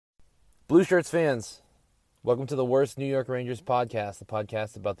Blue Shirts fans, welcome to the Worst New York Rangers podcast, the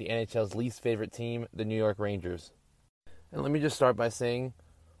podcast about the NHL's least favorite team, the New York Rangers. And let me just start by saying,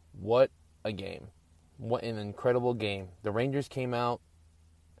 what a game. What an incredible game. The Rangers came out,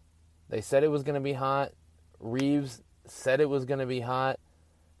 they said it was going to be hot. Reeves said it was going to be hot.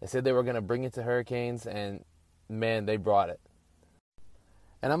 They said they were going to bring it to Hurricanes, and man, they brought it.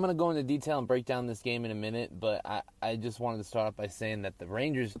 And I'm going to go into detail and break down this game in a minute, but I just wanted to start off by saying that the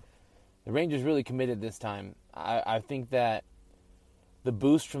Rangers really committed this time. I think that the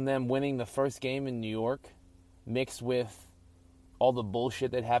boost from them winning the first game in New York, mixed with all the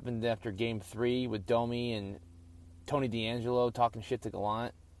bullshit that happened after Game 3 with Domi and Tony DeAngelo talking shit to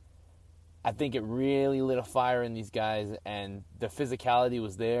Gallant, I think it really lit a fire in these guys, and the physicality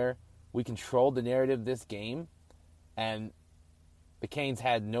was there. We controlled the narrative this game, and the Canes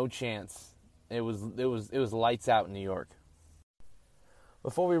had no chance. It was lights out in New York.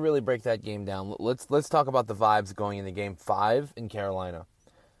 Before we really break that game down, let's talk about the vibes going into Game 5 in Carolina.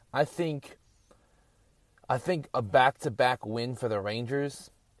 I think a back-to-back win for the Rangers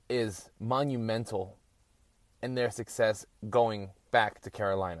is monumental in their success going back to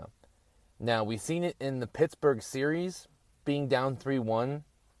Carolina. Now, we've seen it in the Pittsburgh series, being down 3-1.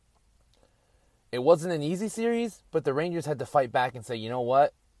 It wasn't an easy series, but the Rangers had to fight back and say, you know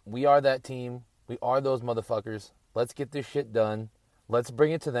what? We are that team. We are those motherfuckers. Let's get this shit done. Let's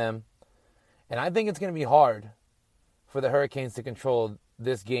bring it to them. And I think it's going to be hard for the Hurricanes to control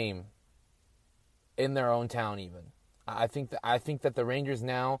this game in their own town even. I think that the Rangers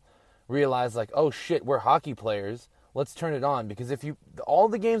now realize, like, oh shit, we're hockey players. Let's turn it on. Because all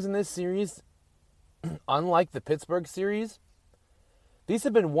the games in this series, unlike the Pittsburgh series, these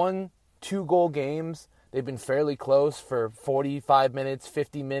have been 1-2 goal games. They've been fairly close for 45 minutes,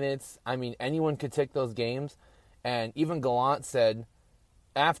 50 minutes. I mean, anyone could take those games. And even Gallant said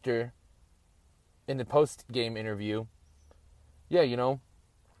after, in the post-game interview, yeah,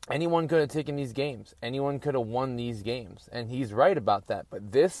 anyone could have taken these games. Anyone could have won these games. And he's right about that.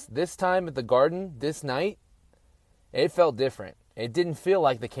 But this time at the Garden, this night, it felt different. It didn't feel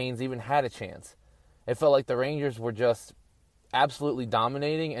like the Canes even had a chance. It felt like the Rangers were just absolutely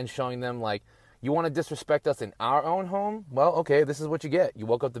dominating and showing them, like, you want to disrespect us in our own home? Well, okay, this is what you get. You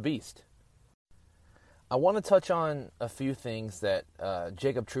woke up the beast. I want to touch on a few things that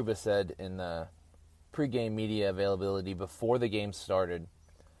Jacob Trouba said in the pregame media availability before the game started.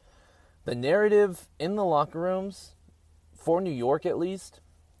 The narrative in the locker rooms, for New York at least,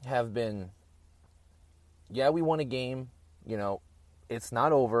 have been, yeah, we won a game. It's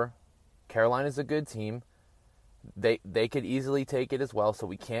not over. Carolina's a good team. They could easily take it as well, so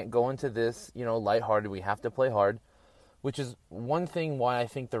we can't go into this, lighthearted. We have to play hard. Which is one thing why I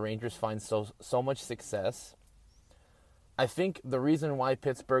think the Rangers find so much success. I think the reason why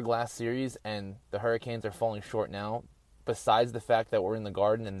Pittsburgh last series and the Hurricanes are falling short now, besides the fact that we're in the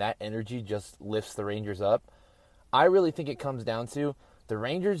Garden and that energy just lifts the Rangers up, I really think it comes down to the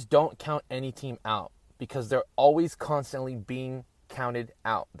Rangers don't count any team out because they're always constantly being counted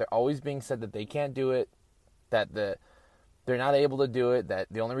out. They're always being said that they can't do it, that they're not able to do it, that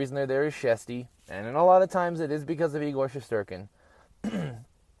the only reason they're there is Shesty. And in a lot of times it is because of Igor Shesterkin.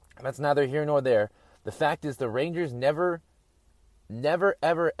 That's neither here nor there. The fact is the Rangers never,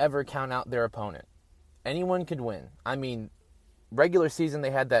 ever, ever count out their opponent. Anyone could win. I mean, regular season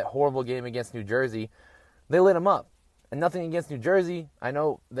they had that horrible game against New Jersey. They lit them up. And nothing against New Jersey. I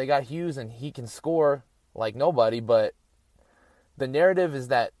know they got Hughes and he can score like nobody, but the narrative is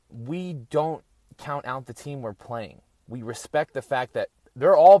that we don't count out the team we're playing. We respect the fact that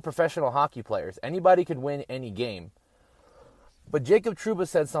they're all professional hockey players. Anybody could win any game. But Jacob Trouba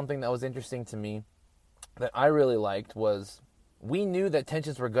said something that was interesting to me that I really liked was we knew that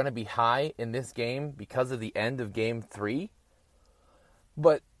tensions were going to be high in this game because of the end of Game 3.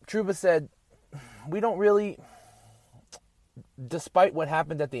 But Trouba said, we don't really, despite what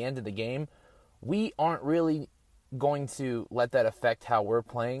happened at the end of the game, we aren't really going to let that affect how we're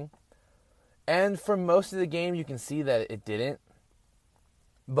playing. And for most of the game, you can see that it didn't.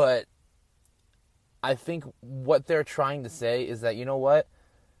 But I think what they're trying to say is that, you know what?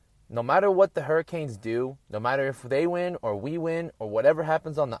 No matter what the Hurricanes do, no matter if they win or we win or whatever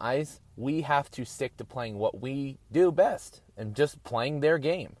happens on the ice, we have to stick to playing what we do best and just playing their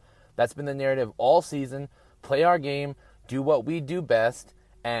game. That's been the narrative all season. Play our game, do what we do best,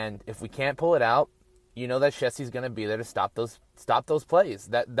 and if we can't pull it out, you know that Shesty's going to be there to stop those plays.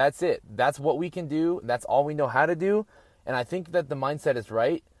 That's it. That's what we can do. That's all we know how to do. And I think that the mindset is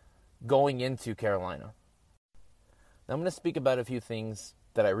right going into Carolina. Now I'm going to speak about a few things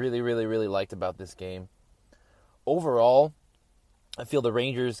that I really, really, really liked about this game. Overall, I feel the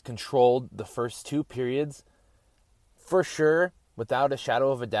Rangers controlled the first two periods. For sure, without a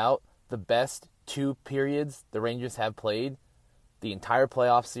shadow of a doubt, the best two periods the Rangers have played the entire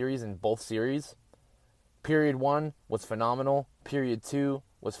playoff series in both series. Period 1 was phenomenal. Period 2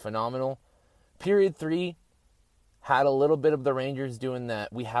 was phenomenal. Period 3 had a little bit of the Rangers doing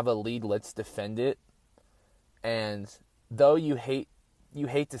that. We have a lead, let's defend it. And though you hate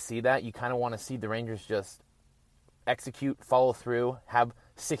to see that, you kind of want to see the Rangers just execute, follow through, have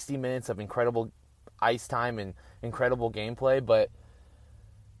 60 minutes of incredible ice time and incredible gameplay. But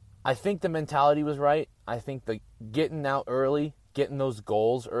I think the mentality was right. I think the getting out early, getting those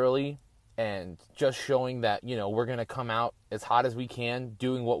goals early, and just showing that, we're going to come out as hot as we can,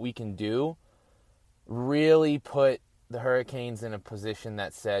 doing what we can do, really put the Hurricanes in a position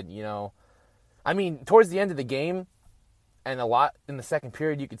that said, towards the end of the game, and a lot in the second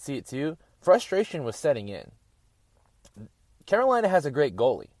period, you could see it too, frustration was setting in. Carolina has a great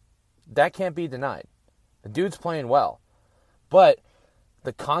goalie. That can't be denied. The dude's playing well. But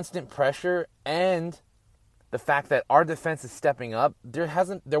the constant pressure and the fact that our defense is stepping up, there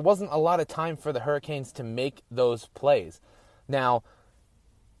wasn't a lot of time for the Hurricanes to make those plays. Now,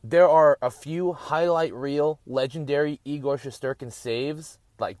 there are a few highlight reel, legendary Igor Shesterkin saves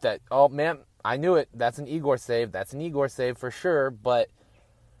like that. Oh, man, I knew it. That's an Igor save. That's an Igor save for sure. But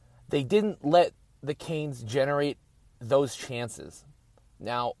they didn't let the Canes generate those chances.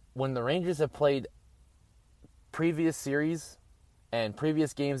 Now, when the Rangers have played previous series and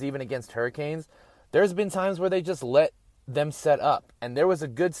previous games, even against Hurricanes, there's been times where they just let them set up. And there was a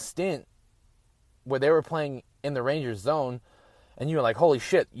good stint where they were playing in the Rangers zone, and you were like, holy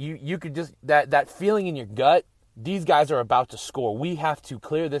shit, you could just, that feeling in your gut, these guys are about to score. We have to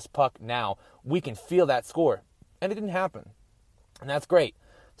clear this puck now. We can feel that score. And it didn't happen. And that's great.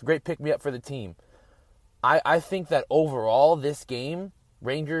 It's a great pick-me-up for the team. I think that overall, this game,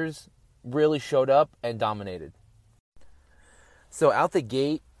 Rangers really showed up and dominated. So out the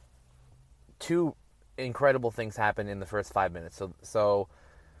gate, two incredible things happen in the first 5 minutes. So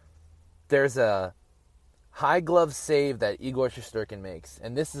there's a high glove save that Igor Shesterkin makes,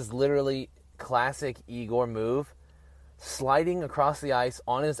 and this is literally classic Igor move, sliding across the ice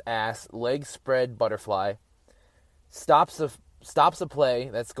on his ass, legs spread, butterfly, stops a play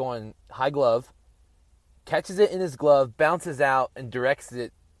that's going high glove, catches it in his glove, bounces out, and directs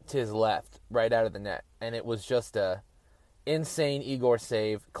it to his left, right out of the net. And it was just a insane Igor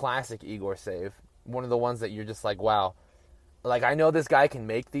save, classic Igor save. One of the ones that you're just like, wow. Like, I know this guy can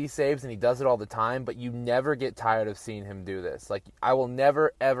make these saves, and he does it all the time, but you never get tired of seeing him do this. Like, I will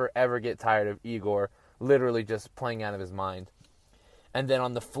never, ever, ever get tired of Igor literally just playing out of his mind. And then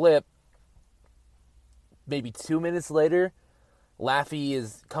on the flip, maybe 2 minutes later, Laffy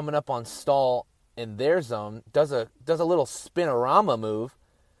is coming up on Stahl in their zone, does a little spinorama move,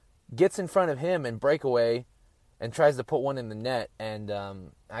 gets in front of him and breakaway, and tries to put one in the net. And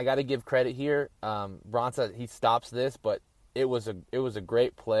I got to give credit here. Bronza, he stops this, but it was a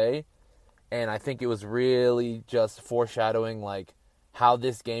great play, and I think it was really just foreshadowing like how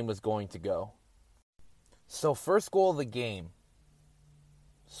this game was going to go. So first goal of the game,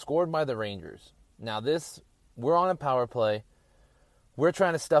 scored by the Rangers. Now we're on a power play. We're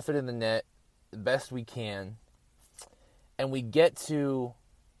trying to stuff it in the net the best we can, and we get to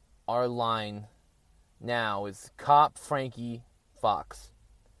our line now is Kopp, Frankie, Fox.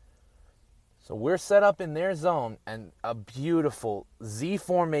 So we're set up in their zone, and a beautiful Z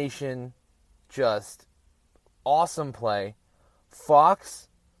formation, just awesome play. Fox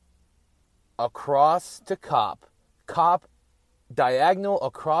across to Kopp. Kopp diagonal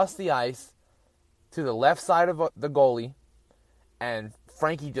across the ice to the left side of the goalie, and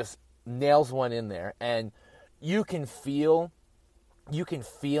Frankie just nails one in there. And you can feel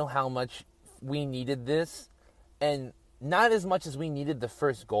how much we needed this, and not as much as we needed the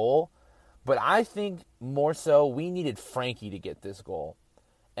first goal, but I think more so we needed Frankie to get this goal.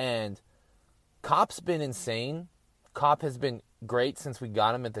 And Kopp's been insane. Kopp has been great since we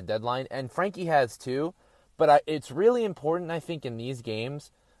got him at the deadline, and Frankie has too. But it's really important, I think, in these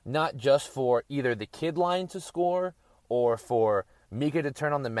games, not just for either the kid line to score or for Mika to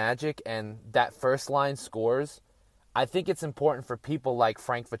turn on the magic and that first line scores. I think it's important for people like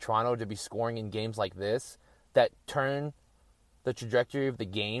Frank Vetrano to be scoring in games like this that turn the trajectory of the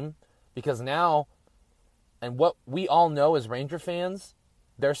game. Because now, and what we all know as Ranger fans,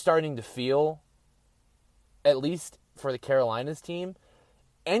 they're starting to feel, at least for the Carolinas team,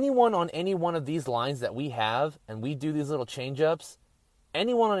 anyone on any one of these lines that we have, and we do these little change-ups,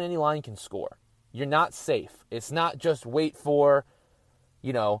 anyone on any line can score. You're not safe. It's not just wait for,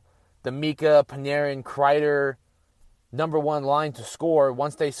 the Mika, Panarin, Kreider, number one line to score.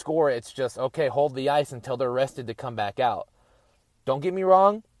 Once they score, it's just, okay, hold the ice until they're rested to come back out. Don't get me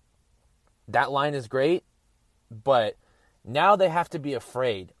wrong, that line is great, but now they have to be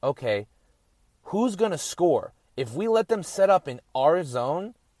afraid. Okay, who's going to score? If we let them set up in our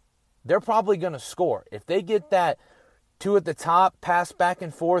zone, they're probably going to score. If they get that two at the top, pass back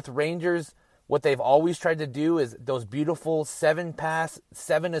and forth, Rangers, what they've always tried to do is those beautiful 7-pass,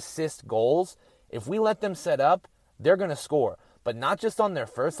 7-assist goals. If we let them set up, they're going to score. But not just on their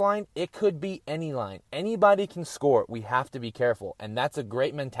first line, it could be any line. Anybody can score. We have to be careful. And that's a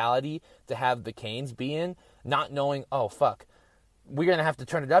great mentality to have the Canes be in, not knowing, oh, fuck, we're going to have to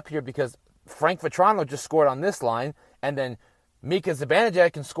turn it up here because Frank Vetrano just scored on this line, and then Mika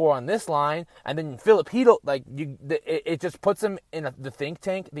Zibanejad can score on this line, and then Philip Hedl, it just puts them in the think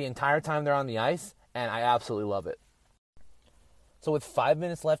tank the entire time they're on the ice, and I absolutely love it. So with 5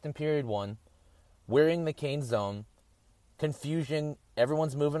 minutes left in period 1, we're in the Canes zone, confusion,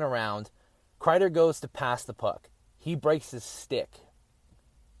 everyone's moving around. Kreider goes to pass the puck. He breaks his stick.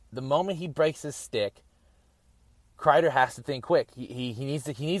 The moment he breaks his stick, Kreider has to think quick. He needs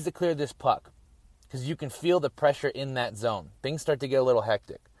to clear this puck because you can feel the pressure in that zone. Things start to get a little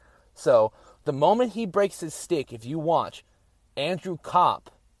hectic. So the moment he breaks his stick, if you watch, Andrew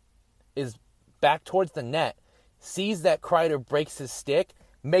Kopp is back towards the net, sees that Kreider breaks his stick,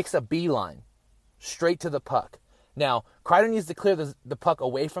 makes a beeline straight to the puck. Now, Kreider needs to clear the puck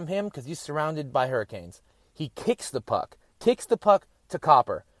away from him because he's surrounded by Hurricanes. He kicks the puck to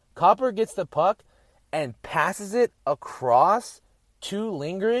Copper. Copper gets the puck and passes it across to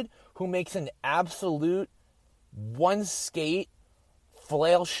Lindgren, who makes an absolute one-skate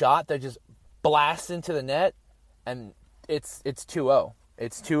flail shot that just blasts into the net, and it's 2-0.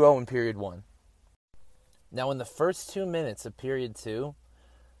 It's 2-0 in period 1. Now, in the first 2 minutes of period 2,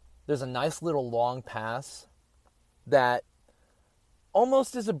 there's a nice little long pass that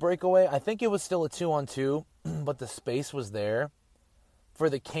almost is a breakaway. I think it was still a 2-on-2, but the space was there for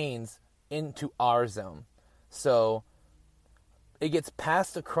the Canes into our zone. So it gets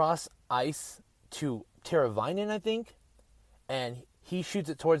passed across ice to Teravainen, I think, and he shoots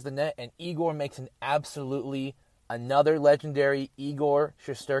it towards the net, and Igor makes another legendary Igor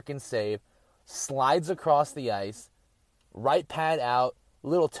Shesterkin save, slides across the ice, right pad out,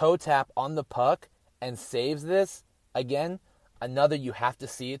 little toe tap on the puck, and saves this. Again, another you have to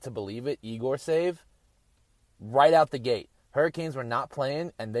see it to believe it, Igor save, right out the gate. Hurricanes were not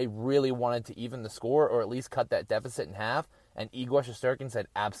playing, and they really wanted to even the score or at least cut that deficit in half, and Igor Shesterkin said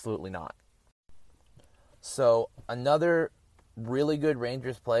absolutely not. So another really good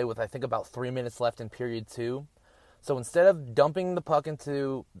Rangers play with, I think, about 3 minutes left in period 2. So instead of dumping the puck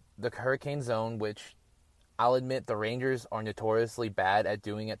into the Hurricane zone, which I'll admit the Rangers are notoriously bad at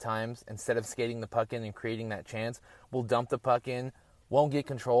doing at times, instead of skating the puck in and creating that chance, we'll dump the puck in, won't get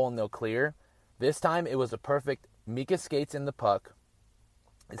control, and they'll clear. This time it was a perfect Mika skates in the puck,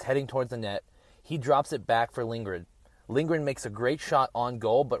 is heading towards the net. He drops it back for Lindgren. Lindgren makes a great shot on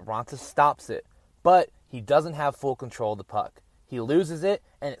goal, but Raanta stops it. But he doesn't have full control of the puck. He loses it,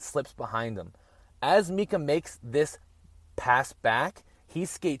 and it slips behind him. As Mika makes this pass back, he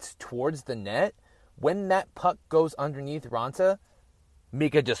skates towards the net. When that puck goes underneath Raanta,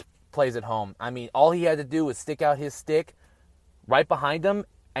 Mika just plays it home. I mean, all he had to do was stick out his stick right behind him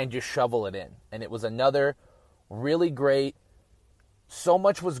and just shovel it in. And it was another really great. So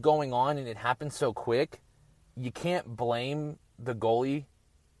much was going on, and it happened so quick. You can't blame the goalie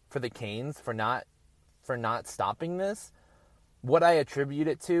for the Canes for not stopping this. What I attribute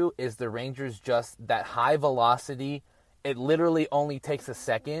it to is the Rangers just that high velocity. It literally only takes a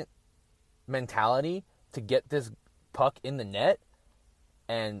second mentality to get this puck in the net,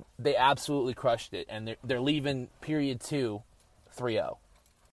 and they absolutely crushed it, and they're leaving period 2 3-0.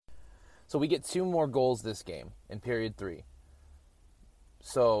 So we get 2 more goals this game in period 3.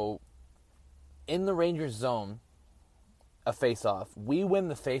 So in the Rangers zone, a face-off. We win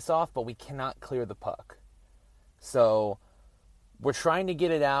the face-off, but we cannot clear the puck. So we're trying to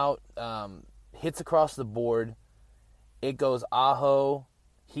get it out. Hits across the board. It goes Aho.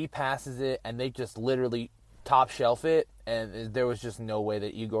 He passes it, and they just literally top shelf it. And there was just no way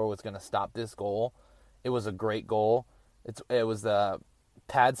that Igor was going to stop this goal. It was a great goal. It was the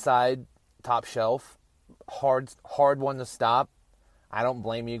pad side top shelf. Hard one to stop. I don't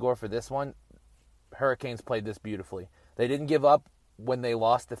blame Igor for this one. Hurricanes played this beautifully. They didn't give up when they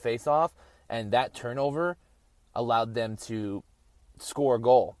lost the faceoff, and that turnover allowed them to score a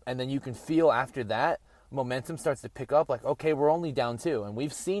goal. And then you can feel after that, momentum starts to pick up, like, okay, we're only down 2. And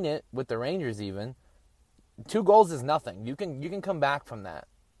we've seen it with the Rangers even. 2 goals is nothing. You can come back from that.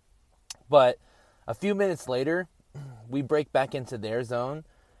 But a few minutes later, we break back into their zone,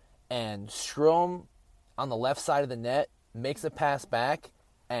 and Strom on the left side of the net makes a pass back,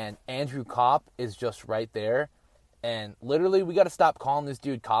 and Andrew Kopp is just right there. And literally, we got to stop calling this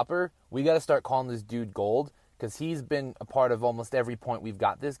dude Copper. We got to start calling this dude Gold, because he's been a part of almost every point we've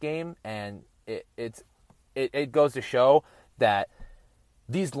got this game, and it goes to show that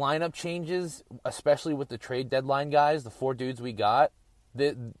these lineup changes, especially with the trade deadline guys, the 4 dudes we got,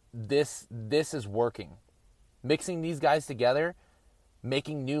 this is working. Mixing these guys together,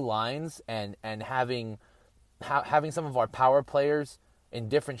 making new lines, and having some of our power players in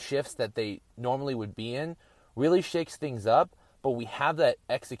different shifts that they normally would be in really shakes things up, but we have that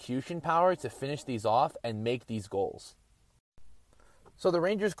execution power to finish these off and make these goals. So the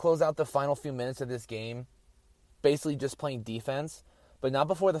Rangers close out the final few minutes of this game, basically just playing defense, but not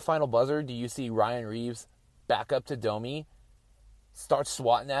before the final buzzer do you see Ryan Reeves back up to Domi, start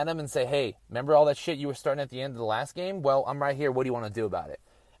swatting at him and say, hey, remember all that shit you were starting at the end of the last game? Well, I'm right here. What do you want to do about it?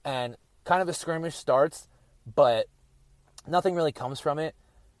 And kind of a skirmish starts, but nothing really comes from it.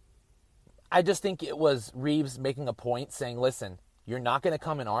 I just think it was Reeves making a point saying, listen, you're not going to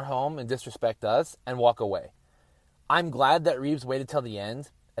come in our home and disrespect us and walk away. I'm glad that Reeves waited till the end.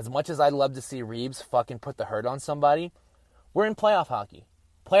 As much as I'd love to see Reeves fucking put the hurt on somebody, we're in playoff hockey.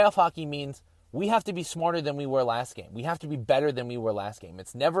 Playoff hockey means we have to be smarter than we were last game. We have to be better than we were last game.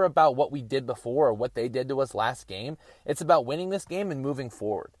 It's never about what we did before or what they did to us last game. It's about winning this game and moving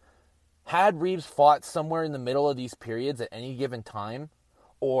forward. Had Reeves fought somewhere in the middle of these periods at any given time,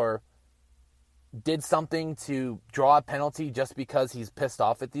 or did something to draw a penalty just because he's pissed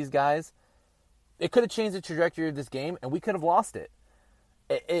off at these guys, it could have changed the trajectory of this game and we could have lost it.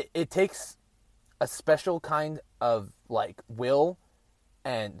 It takes a special kind of will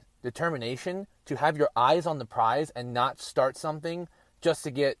and determination to have your eyes on the prize and not start something just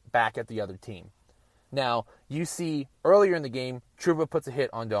to get back at the other team. Now, you see earlier in the game, Trouba puts a hit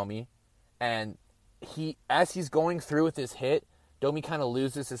on Domi, and as he's going through with his hit, Domi kind of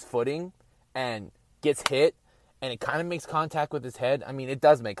loses his footing and gets hit, and it kind of makes contact with his head. I mean, it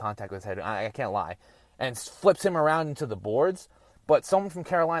does make contact with his head, I can't lie, and flips him around into the boards, but someone from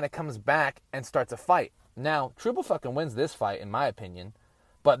Carolina comes back and starts a fight. Now, Trouba fucking wins this fight, in my opinion,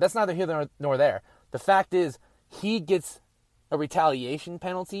 but that's neither here nor there. The fact is, he gets a retaliation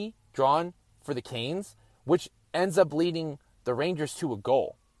penalty drawn for the Canes, which ends up leading the Rangers to a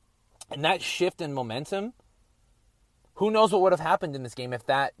goal. And that shift in momentum, who knows what would have happened in this game if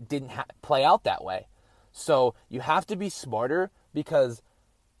that didn't play out that way. So you have to be smarter, because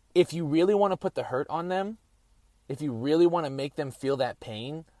if you really want to put the hurt on them, if you really want to make them feel that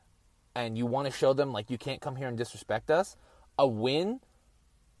pain, and you want to show them you can't come here and disrespect us, a win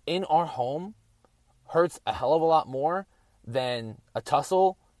in our home hurts a hell of a lot more than a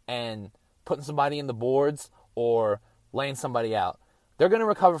tussle and putting somebody in the boards or laying somebody out. They're going to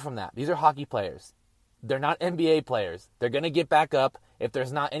recover from that. These are hockey players. They're not NBA players. They're going to get back up. If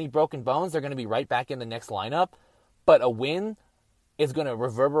there's not any broken bones, they're going to be right back in the next lineup. But a win is going to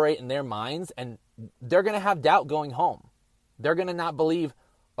reverberate in their minds, and they're going to have doubt going home. They're going to not believe,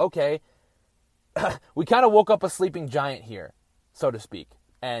 okay, we kind of woke up a sleeping giant here, so to speak.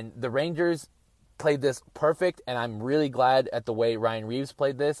 And the Rangers played this perfect, and I'm really glad at the way Ryan Reeves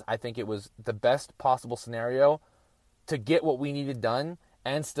played this. I think it was the best possible scenario to get what we needed done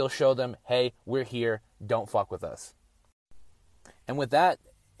and still show them, hey, we're here, don't fuck with us. And with that,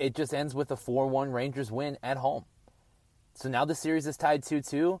 it just ends with a 4-1 Rangers win at home. So now the series is tied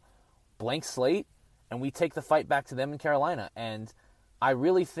 2-2, blank slate, and we take the fight back to them in Carolina. And I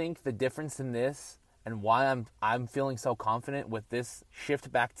really think the difference in this, and why I'm feeling so confident with this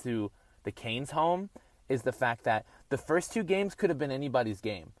shift back to the Canes home, is the fact that the first 2 games could have been anybody's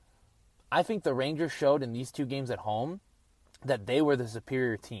game. I think the Rangers showed in these 2 games at home that they were the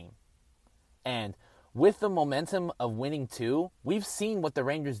superior team. And with the momentum of winning 2, we've seen what the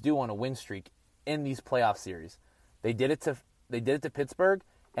Rangers do on a win streak in these playoff series. They did it to Pittsburgh,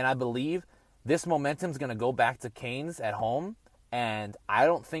 and I believe this momentum is going to go back to Canes at home, and I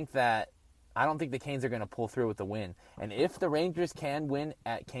don't think the Canes are going to pull through with the win. And if the Rangers can win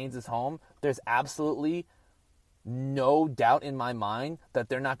at Canes' home, there's absolutely no doubt in my mind that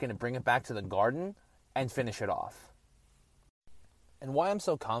they're not going to bring it back to the Garden and finish it off. And why I'm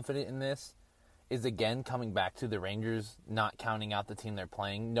so confident in this is, again, coming back to the Rangers not counting out the team they're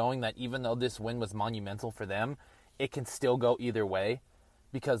playing, knowing that even though this win was monumental for them, it can still go either way.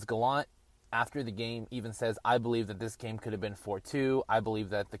 Because Gallant, after the game, even says, I believe that this game could have been 4-2. I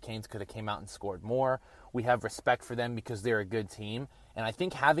believe that the Canes could have came out and scored more. We have respect for them because they're a good team. And I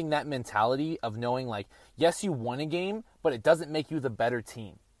think having that mentality of knowing, yes, you won a game, but it doesn't make you the better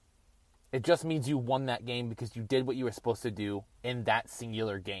team. It just means you won that game because you did what you were supposed to do in that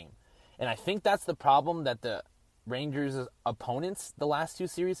singular game. And I think that's the problem that the Rangers' opponents the last 2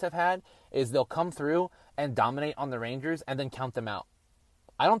 series have had, is they'll come through and dominate on the Rangers and then count them out.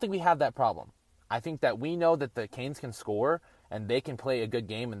 I don't think we have that problem. I think that we know that the Canes can score and they can play a good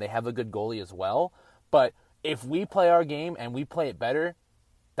game and they have a good goalie as well. But if we play our game and we play it better,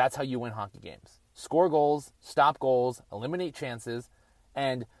 that's how you win hockey games. Score goals, stop goals, eliminate chances,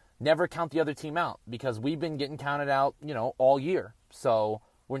 and never count the other team out, because we've been getting counted out, all year. So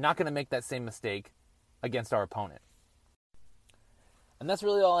we're not going to make that same mistake against our opponent. And that's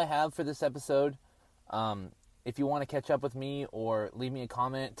really all I have for this episode. If you want to catch up with me or leave me a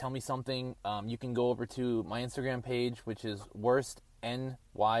comment, tell me something, you can go over to my Instagram page, which is Worst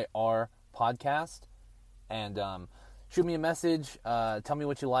NYR Podcast, and shoot me a message. Tell me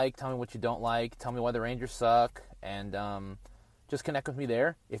what you like, tell me what you don't like, tell me why the Rangers suck, and just connect with me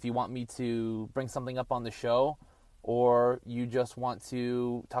there. If you want me to bring something up on the show, or you just want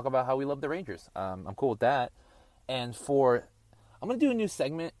to talk about how we love the Rangers, I'm cool with that. And I'm going to do a new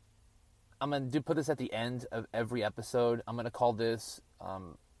segment. I'm going to put this at the end of every episode. I'm going to call this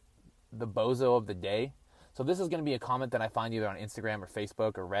the Bozo of the Day. So this is going to be a comment that I find either on Instagram or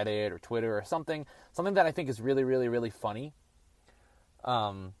Facebook or Reddit or Twitter or something that I think is really, really, really funny.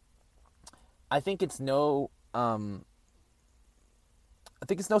 I think it's no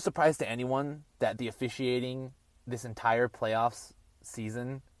surprise to anyone that the officiating this entire playoffs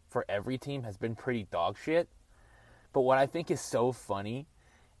season for every team has been pretty dog shit. But what I think is so funny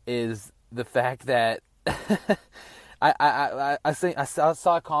is the fact that I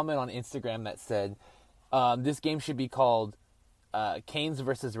saw a comment on Instagram that said this game should be called Canes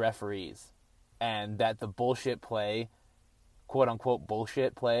versus referees, and that the bullshit play, quote unquote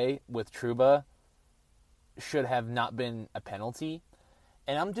bullshit play with Trouba, should have not been a penalty.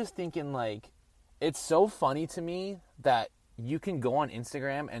 And I'm just thinking, like, it's so funny to me that you can go on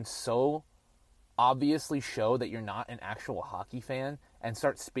Instagram and so obviously show that you're not an actual hockey fan and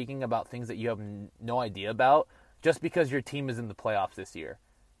start speaking about things that you have no idea about just because your team is in the playoffs this year.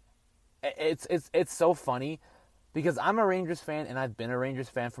 It's so funny because I'm a Rangers fan and I've been a Rangers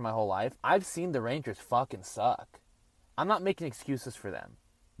fan for my whole life. I've seen the Rangers fucking suck. I'm not making excuses for them.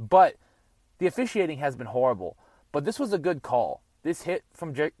 But the officiating has been horrible. But this was a good call. This hit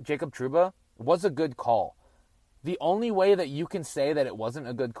from Jacob Trouba was a good call. The only way that you can say that it wasn't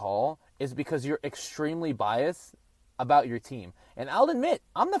a good call is because you're extremely biased about your team. And I'll admit,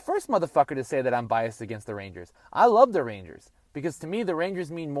 I'm the first motherfucker to say that I'm biased against the Rangers. I love the Rangers because to me, the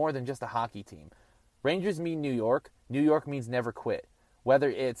Rangers mean more than just a hockey team. Rangers mean New York. New York means never quit.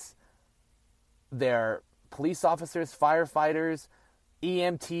 Whether it's their police officers, firefighters,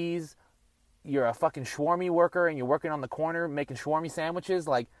 EMTs, you're a fucking shawarma worker and you're working on the corner making shawarma sandwiches,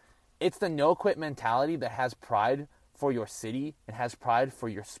 like, it's the no-quit mentality that has pride for your city and has pride for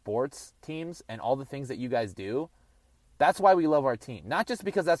your sports teams and all the things that you guys do. That's why we love our team. Not just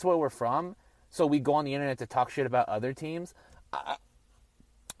because that's where we're from, so we go on the internet to talk shit about other teams. I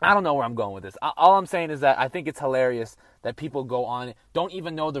don't know where I'm going with this. All I'm saying is that I think it's hilarious that people go on, don't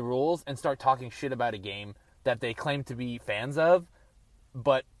even know the rules, and start talking shit about a game that they claim to be fans of,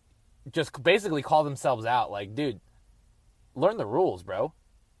 but just basically call themselves out. Like, dude, learn the rules, bro.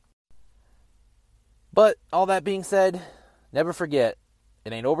 But all that being said, never forget,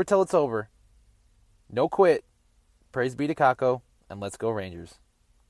 it ain't over till it's over. No quit. Praise be to Kako, and let's go Rangers.